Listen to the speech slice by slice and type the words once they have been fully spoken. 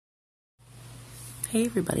Hey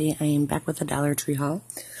everybody, I am back with a Dollar Tree haul.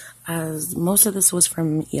 Most of this was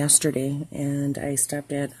from yesterday, and I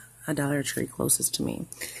stopped at a Dollar Tree closest to me.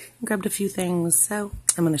 Grabbed a few things, so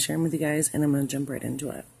I'm going to share them with you guys, and I'm going to jump right into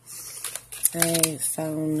it. I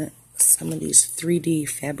found some of these 3D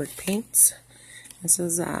fabric paints. This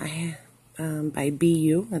is by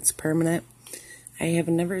BU. It's permanent. I have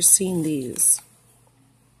never seen these.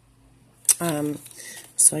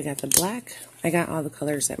 So I got the black. I got all the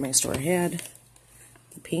colors that my store had.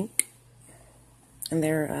 The pink, and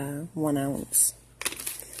they're 1 ounce.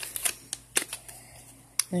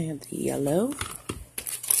 I have the yellow,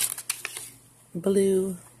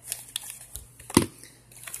 blue,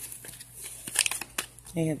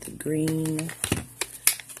 I have the green,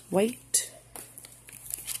 white,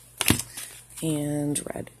 and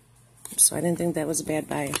red. So I didn't think that was a bad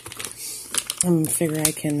buy. I figure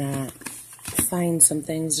I can find some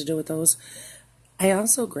things to do with those. I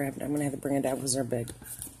also grabbed, I'm going to have to bring it down because they're big,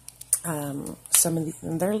 some of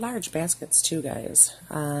they're large baskets too, guys.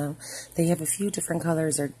 They have a few different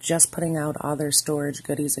colors. They're just putting out all their storage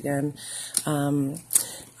goodies again.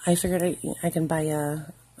 I figured I can buy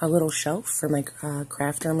a little shelf for my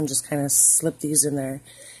craft room and just kind of slip these in there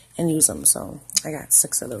and use them. So I got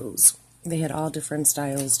 6 of those. They had all different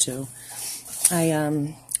styles too.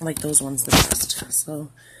 I like those ones the best.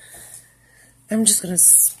 So I'm just going to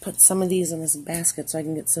put some of these in this basket so I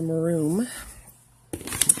can get some room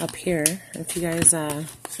up here. If you guys, I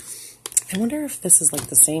wonder if this is like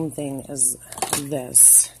the same thing as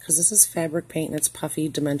this, because this is fabric paint and it's puffy,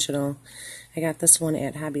 dimensional. I got this one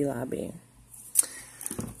at Hobby Lobby.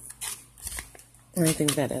 And I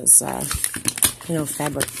think that is, you know,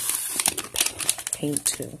 fabric paint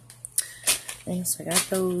too. Okay, so I got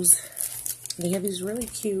those. They have these really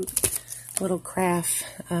cute little craft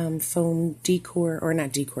foam decor, or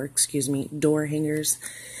not decor, excuse me, door hangers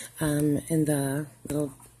in the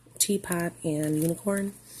little teapot and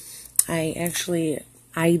unicorn.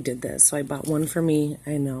 I did this, so I bought one for me,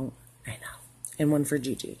 I know, and one for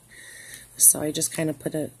Gigi. So I just kind of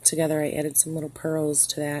put it together. I added some little pearls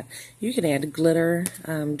to that. You can add glitter,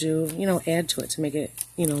 add to it to make it,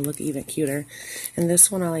 look even cuter. And this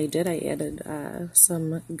one, all I did, I added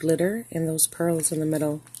some glitter and those pearls in the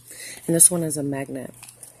middle. And this one is a magnet.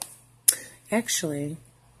 Actually,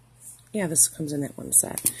 yeah, this comes in that one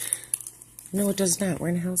set. No, it does not. Where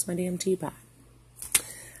in the hell's my damn teapot?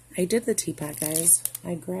 I did the teapot, guys.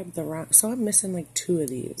 I grabbed the rock. So I'm missing like 2 of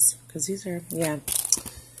these. Because these are, yeah.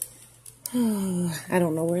 I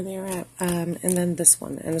don't know where they're at. And then this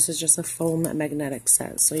one. And this is just a foam magnetic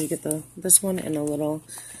set. So you get this one and a little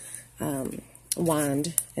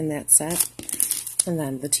wand in that set. And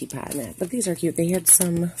then the teapot in it. But these are cute. They had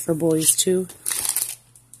some for boys too.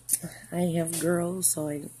 I have girls, so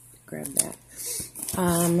I grabbed that.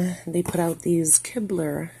 They put out these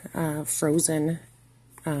Kibler frozen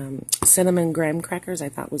cinnamon graham crackers. I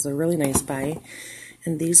thought was a really nice buy.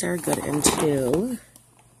 And these are good until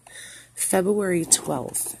February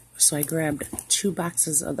 12th. So I grabbed 2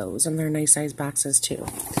 boxes of those, and they're nice size boxes too.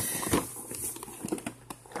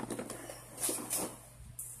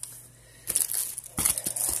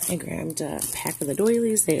 I grabbed a pack of the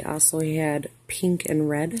doilies. They also had pink and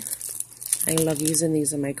red. I love using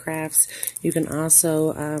these in my crafts. You can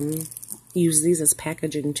also use these as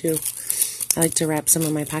packaging too. I like to wrap some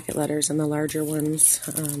of my pocket letters in the larger ones.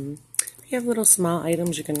 If you have little small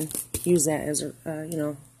items, you can use that as,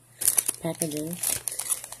 packaging.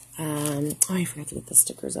 Oh, I forgot to get the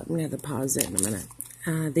stickers up. I'm going to have to pause it in a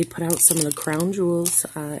minute. They put out some of the crown jewels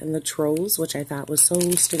and the trolls, which I thought was so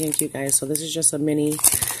stinking cute, guys. So this is just a mini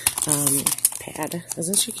pad.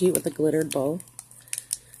 Isn't she cute with the glittered bow?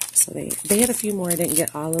 So they had a few more. I didn't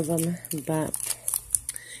get all of them, but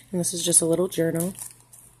and this is just a little journal.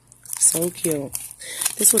 So cute.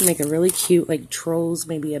 This would make a really cute, like, trolls,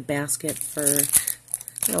 maybe a basket for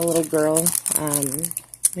a little girl,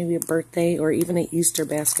 maybe a birthday, or even an Easter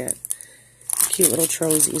basket. Cute little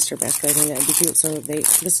trolls Easter basket. I think that would be cute. So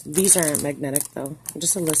these aren't magnetic though.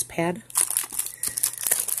 Just a list pad.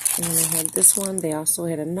 And then I had this one. They also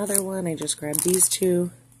had another one. I just grabbed these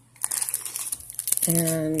 2.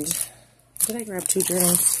 And did I grab 2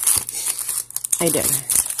 journals? I did.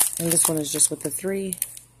 And this one is just with the 3.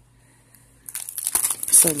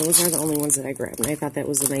 So those are the only ones that I grabbed. And I thought that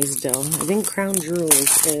was a nice deal. I think Crown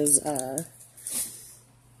Jewels is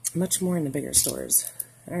much more in the bigger stores.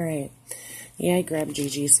 Alright. Yeah, I grabbed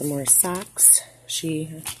Gigi some more socks.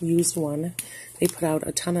 She used one. They put out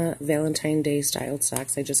a ton of Valentine's Day styled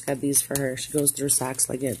socks. I just got these for her. She goes through socks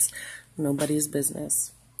like it's nobody's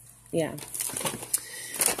business. Yeah.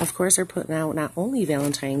 Of course, they're putting out not only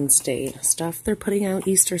Valentine's Day stuff, they're putting out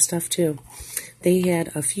Easter stuff too. They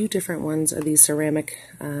had a few different ones of these ceramic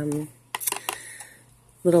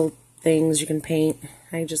little things you can paint.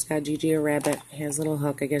 I just got Gigi a rabbit. It has a little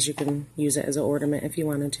hook. I guess you can use it as an ornament if you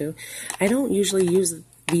wanted to. I don't usually use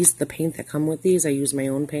the paint that come with these. I use my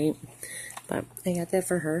own paint. But I got that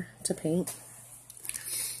for her to paint.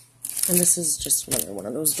 And this is just another one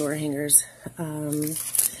of those door hangers.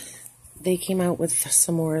 They came out with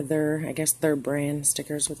some more of their, I guess, their brand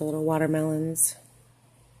stickers with the little watermelons,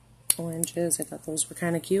 oranges. I thought those were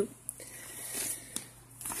kind of cute.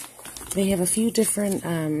 They have a few different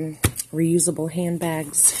reusable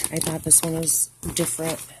handbags. I thought this one was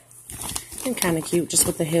different and kind of cute, just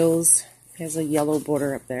with the hills. It has a yellow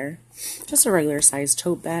border up there. Just a regular size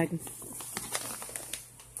tote bag.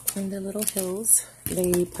 And the little hills.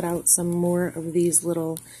 They put out some more of these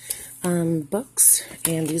little books,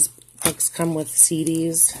 and these books come with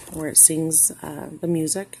CDs where it sings the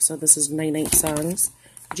music. So this is Night Night Songs.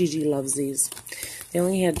 Gigi loves these. They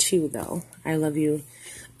only had 2 though. I Love You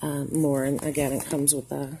More, and again it comes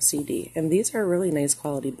with a CD. And these are really nice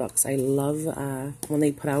quality books. I love when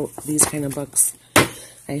they put out these kind of books.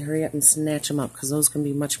 I hurry up and snatch them up because those can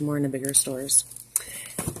be much more in the bigger stores.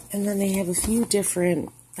 And then they have a few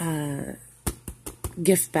different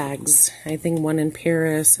gift bags. I think one in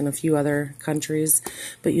Paris and a few other countries.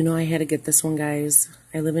 But you know, I had to get this one, guys.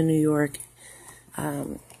 I live in New York.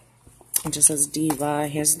 It just says Diva.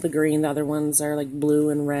 It has the green. The other ones are like blue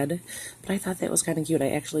and red. But I thought that was kind of cute.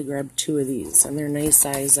 I actually grabbed 2 of these. And they're nice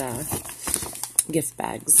size gift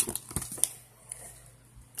bags.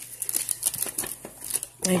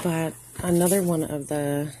 I bought another one of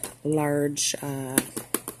the large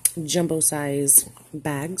jumbo size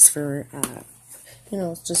bags for you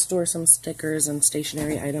know, to store some stickers and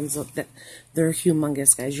stationery items. That they're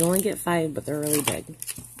humongous, guys. You only get 5, but they're really big.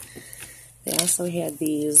 They also had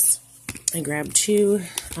these. I grabbed 2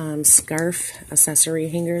 scarf accessory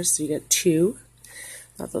hangers. So you get 2.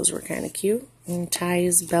 Thought those were kind of cute. And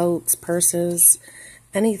ties, belts, purses,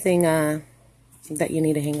 anything that you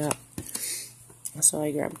need to hang up. So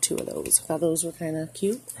I grabbed 2 of those. Thought those were kind of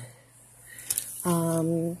cute.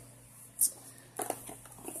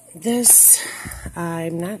 This,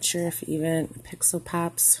 I'm not sure if even Pixel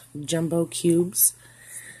Pops Jumbo Cubes.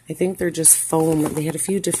 I think they're just foam. They had a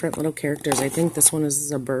few different little characters. I think this one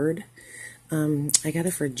is a bird. I got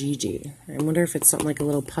it for Gigi. I wonder if it's something like a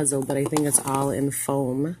little puzzle, but I think it's all in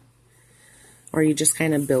foam. Or you just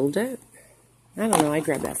kind of build it. I don't know. I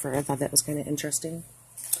grabbed that for her. I thought that was kind of interesting.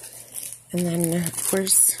 And then, of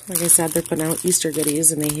course, like I said, they're putting out Easter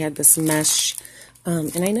goodies, and they had this mesh.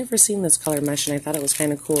 And I never seen this color mesh, and I thought it was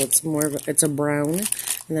kind of cool. It's more of it's a brown,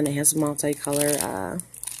 and then it has multicolor,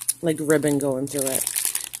 like ribbon going through it.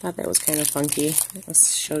 Thought that was kind of funky.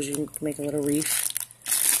 This shows you can make a little wreath.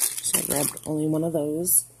 So I grabbed only one of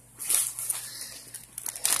those.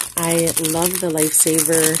 I love the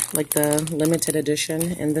Lifesaver, like the limited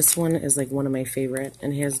edition, and this one is like one of my favorite.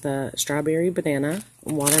 And it has the strawberry, banana,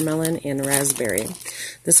 watermelon, and raspberry.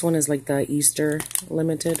 This one is like the Easter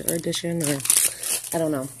limited edition, or I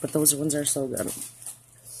don't know, but those ones are so good.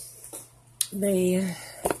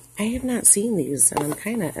 I have not seen these, and I'm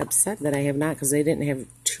kind of upset that I have not, because they didn't have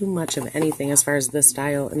too much of anything as far as this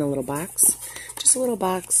style in a little box. Just a little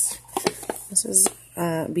box. This is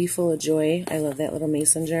Be Full of Joy. I love that little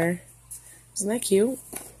mason jar. Isn't that cute?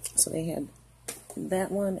 So they had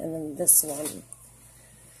that one and then this one.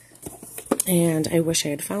 And I wish I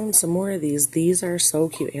had found some more of these. These are so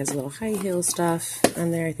cute. It has a little high heel stuff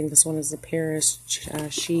on there. I think this one is the Paris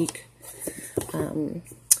Chic.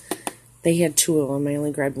 They had 2 of them. I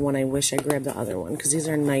only grabbed one. I wish I grabbed the other one, because these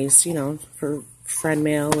are nice, you know, for friend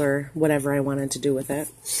mail or whatever I wanted to do with it.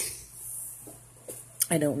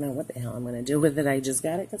 I don't know what the hell I'm going to do with it. I just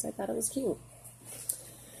got it because I thought it was cute.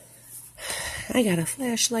 I got a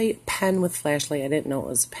flashlight, pen with flashlight. I didn't know it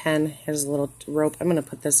was a pen. It has a little rope. I'm going to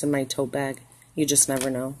put this in my tote bag. You just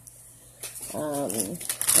never know.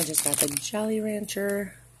 I just got the Jolly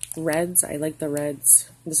Rancher Reds. I like the Reds.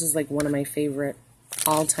 This is like one of my favorite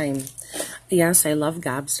all time. Yes, I love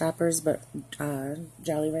Gobstoppers, but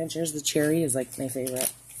Jolly Ranchers, the cherry is like my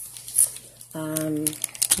favorite.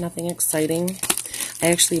 Nothing exciting. I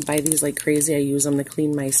actually buy these like crazy. I use them to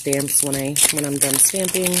clean my stamps when I'm done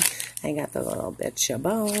stamping. I got the little bitch of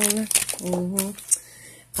bone.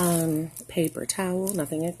 Paper towel.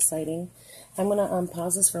 Nothing exciting. I'm gonna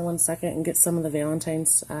pause this for 1 second and get some of the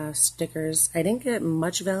Valentine's stickers. I didn't get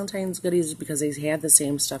much Valentine's goodies because they had the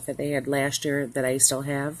same stuff that they had last year that I still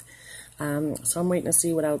have. So I'm waiting to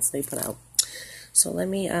see what else they put out. So let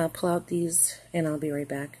me pull out these and I'll be right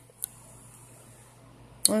back.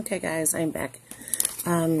 Okay guys, I'm back.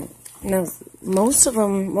 Now, most of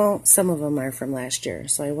them, well, some of them are from last year,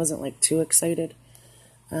 so I wasn't like too excited.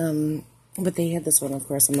 But they had this one, of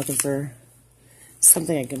course. I'm looking for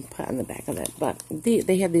something I can put on the back of it. But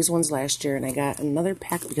they had these ones last year, and I got another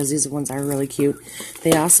pack because these ones are really cute.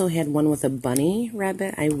 They also had one with a bunny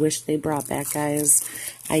rabbit. I wish they brought back, guys.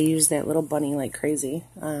 I used that little bunny like crazy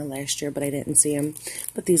last year, but I didn't see him.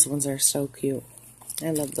 But these ones are so cute.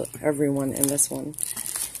 I love everyone in this one.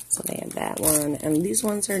 So they had that one. And these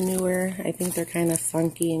ones are newer. I think they're kind of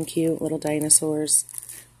funky and cute. Little dinosaurs.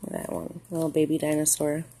 That one. Little baby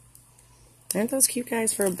dinosaur. Aren't those cute,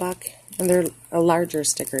 guys, for $1? And they're a larger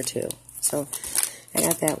sticker, too. So I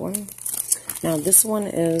got that one. Now, this one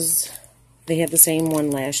is, they had the same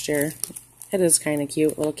one last year. It is kind of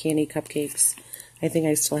cute. Little candy cupcakes. I think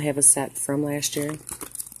I still have a set from last year.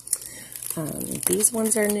 These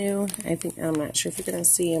ones are new. I'm not sure if you're going to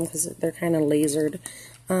see them because they're kind of lasered.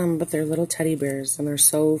 But they're little teddy bears, and they're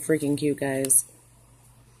so freaking cute, guys.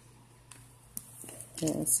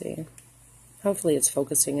 Let's see. Hopefully it's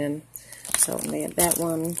focusing in. So they had that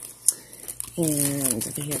one, and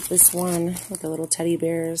they had this one with the little teddy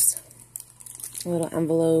bears, little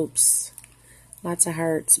envelopes, lots of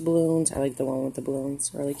hearts, balloons. I like the one with the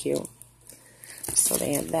balloons, really cute. So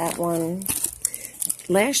they had that one.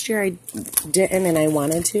 Last year I didn't, and I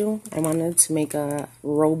wanted to. I wanted to make a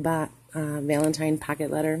robot Valentine pocket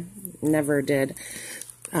letter. Never did.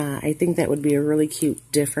 I think that would be a really cute,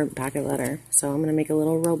 different pocket letter. So I'm going to make a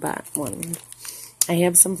little robot one. I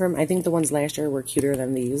have some from, I think the ones last year were cuter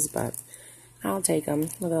than these, but I'll take them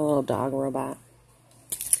with a little dog robot.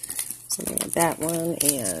 So I got that one,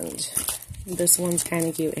 and this one's kind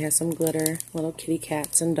of cute. It has some glitter, little kitty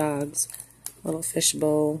cats and dogs, little fish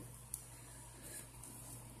bowl,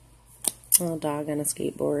 little dog on a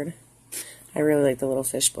skateboard. I really like the little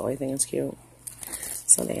fish bowl. I think it's cute.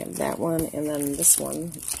 So they have that one, and then this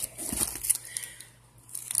one.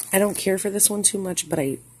 I don't care for this one too much, but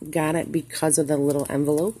I got it because of the little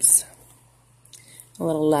envelopes. A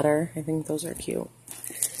little letter. I think those are cute.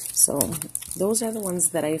 So those are the ones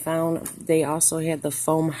that I found. They also had the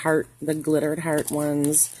foam heart, the glittered heart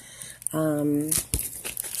ones. And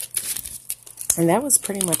that was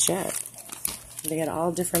pretty much it. They had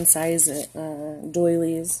all different size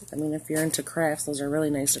doilies. I mean, if you're into crafts, those are really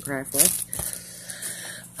nice to craft with.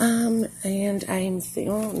 And I'm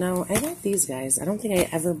thinking, oh, no, I like these guys. I don't think I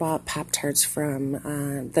ever bought Pop-Tarts from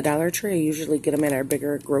the Dollar Tree. I usually get them at our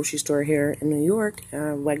bigger grocery store here in New York,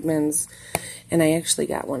 Wegmans. And I actually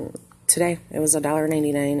got one today. It was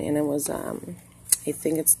 $1.99, and it was, I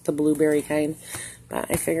think it's the blueberry kind. But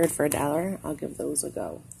I figured for $1, I'll give those a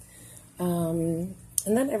go.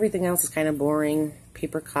 And then everything else is kind of boring.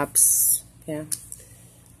 Paper cups, yeah,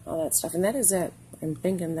 all that stuff. And that is it. I'm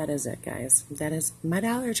thinking that is it, guys. That is my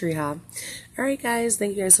Dollar Tree haul. Alright, guys.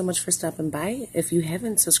 Thank you guys so much for stopping by. If you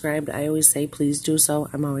haven't subscribed, I always say please do so.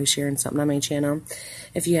 I'm always sharing something on my channel.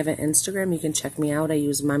 If you have an Instagram, you can check me out. I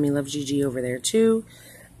use Mommy Loves GG over there, too.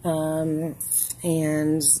 And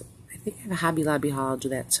I think I have a Hobby Lobby haul. I'll do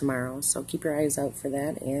that tomorrow. So keep your eyes out for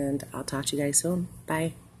that. And I'll talk to you guys soon.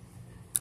 Bye.